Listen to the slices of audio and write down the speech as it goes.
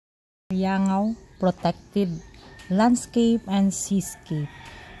Baliagao protected landscape and seascape.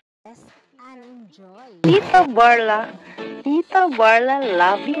 And enjoy. Tita Barla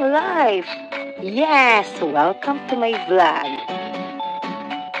loving life. Yes, welcome to my vlog.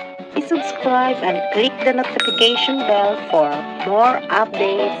 Please subscribe and click the notification bell for more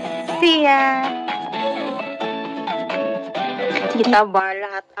updates. See ya! Tita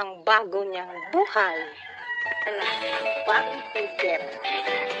Barla at ang bago niyang buhay. Back together.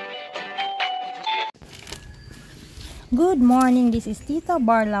 Good morning, this is Tita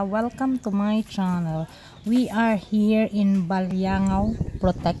Barla. Welcome to my channel. We are here in Baliagao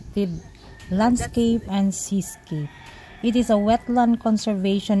protected landscape and seascape. It is a wetland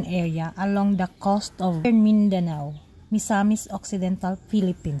conservation area along the coast of Northern Mindanao, Misamis Occidental,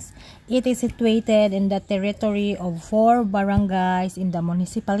 Philippines. It is situated in the territory of 4 barangays in the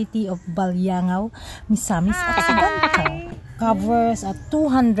municipality of Baliagao Misamis Occidental. Covers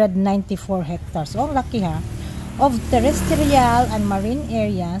 294 hectares. Oh, lucky ha! Of terrestrial and marine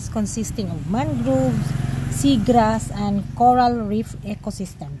areas consisting of mangroves, seagrass, and coral reef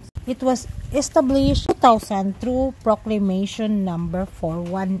ecosystems. It was established 2000 through Proclamation number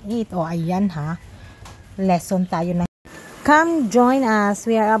 418. O, ayan ha. Lesson tayo na. Come join us.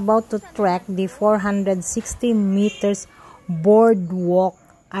 We are about to trek the 460 meters boardwalk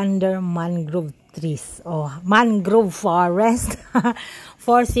under mangrove trees. Oh, mangrove forest.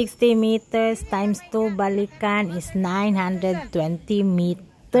 460 meters times 2 balikan is 920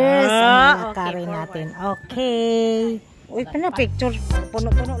 meters. Ang nakari natin. Okay. Uy, pana picture.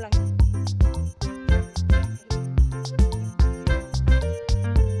 Puno-puno lang.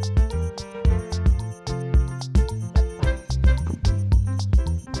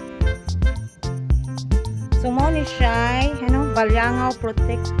 So, mo ni siya, Baliagao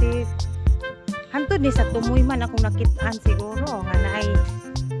protected. Hantod ni sa tumoy man akong nakitaan siguro nga naay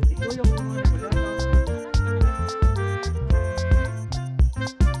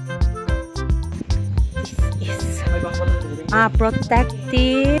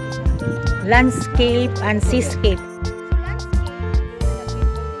protected landscape and seascape.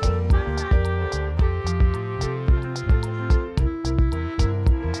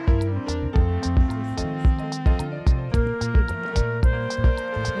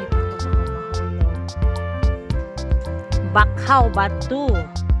 Bakhaw batu.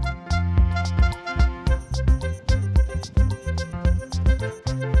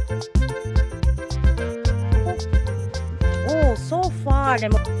 Oh, so far.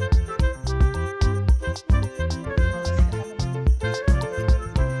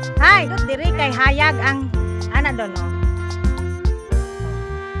 Hay, diri kay hayag ang ana doon no.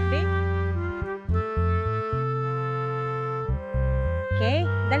 Okay,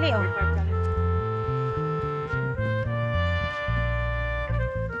 dali oh.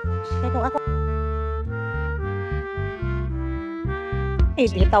 Kung ako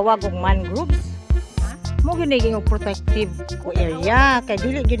tawag og mangroves mo gini yung protective area kay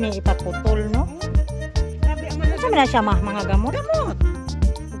dili gini ipaputol no. Grabe ang na siya mga gamot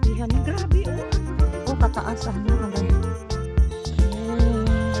ubihan ni grabe oh kataas ano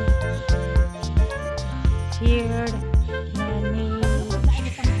here nani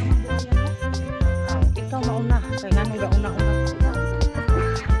ikaw mauna kay nanu una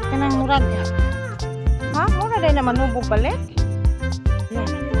kanang murag ha mura day na manubog balik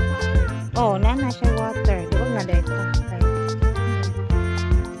oh na siya water di na day ta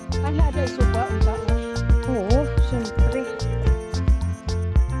ala day suba oo syempre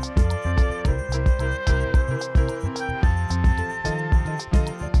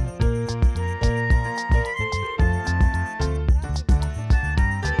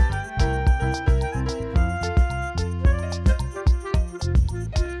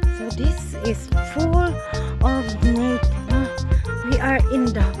this is full of nature. We are in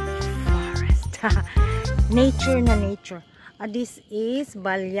the forest. Nature na nature. This is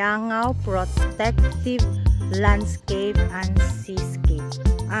Baliagao protective landscape and seascape.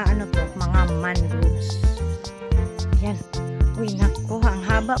 Ano to? Mga mangroves. Yan. Uy, nako. Ang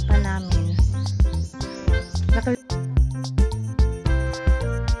haba pa namin.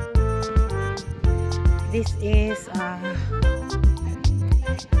 This is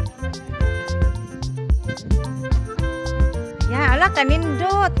ala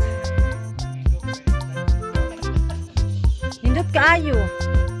kanindot. Nindot kaayo.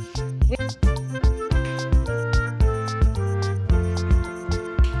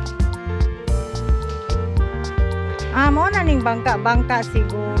 Mo na ning bangka-bangka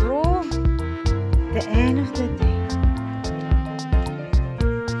siguro. The end of the day.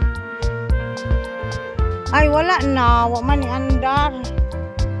 Ay wala na, wa man ni andar.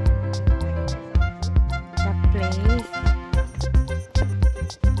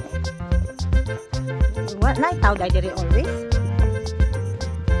 Naitaw dahil diri always.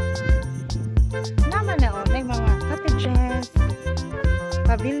 Naman na may mga cottages,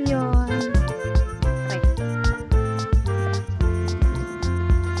 pavilion. Okay.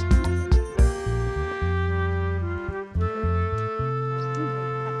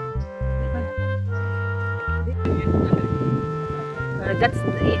 That's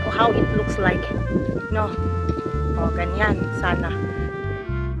how it looks like. No. O, ganyan. Sana.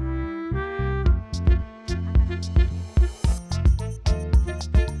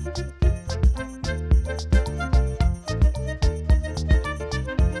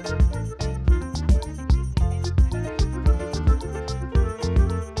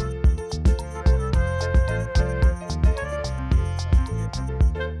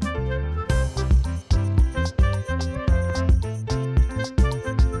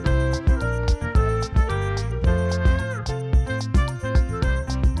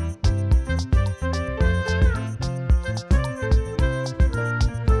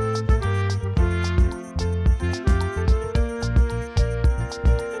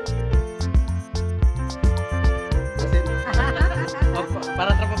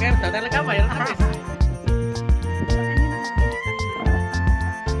 Para trapokerta, dahil ka mayroon na rin.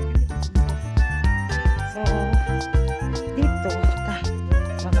 So, dito ka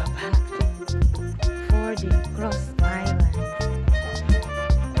bababa for the cross island.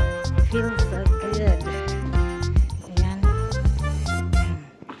 Feels so good. Ayan.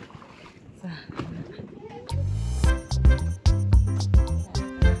 So,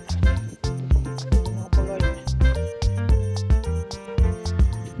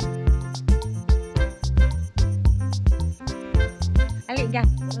 ali dyan.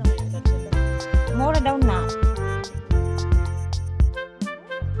 Mura daw na.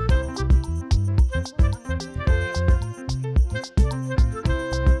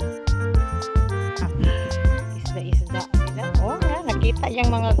 Isda. Oh, nakita yung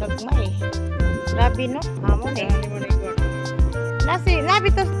mga gagmay. Grabe no? Hamon eh.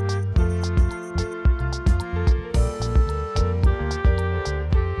 Nabi to.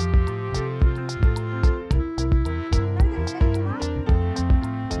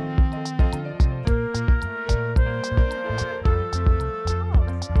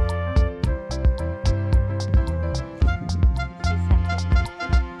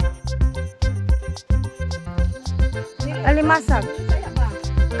 Alimasag.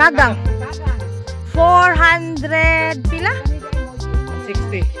 Kagang. 400 pila?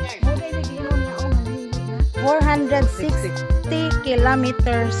 60. 460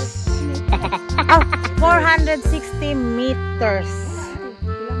 kilometers. Oh, 460 meters.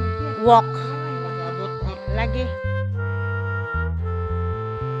 Walk. Lagi.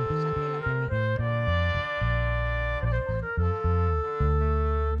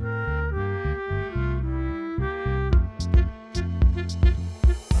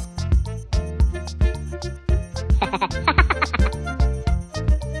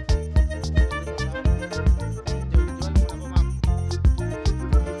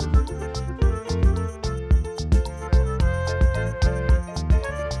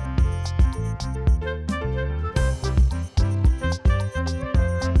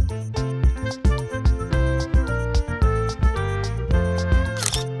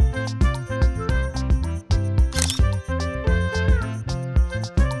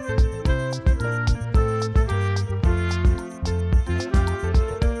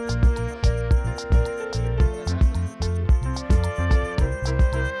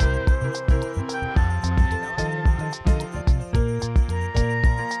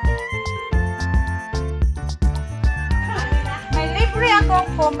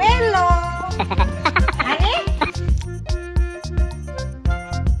 Pomelo. Ani?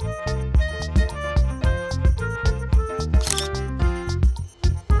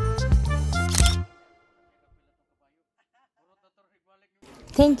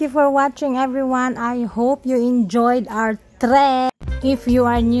 Thank you for watching everyone. I hope you enjoyed our trek. If you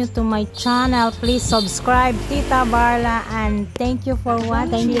are new to my channel, please subscribe Tita Barla, and thank you for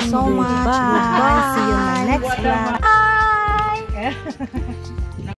watching. Thank you so much. Goodbye. See you in my next vlog. Bye.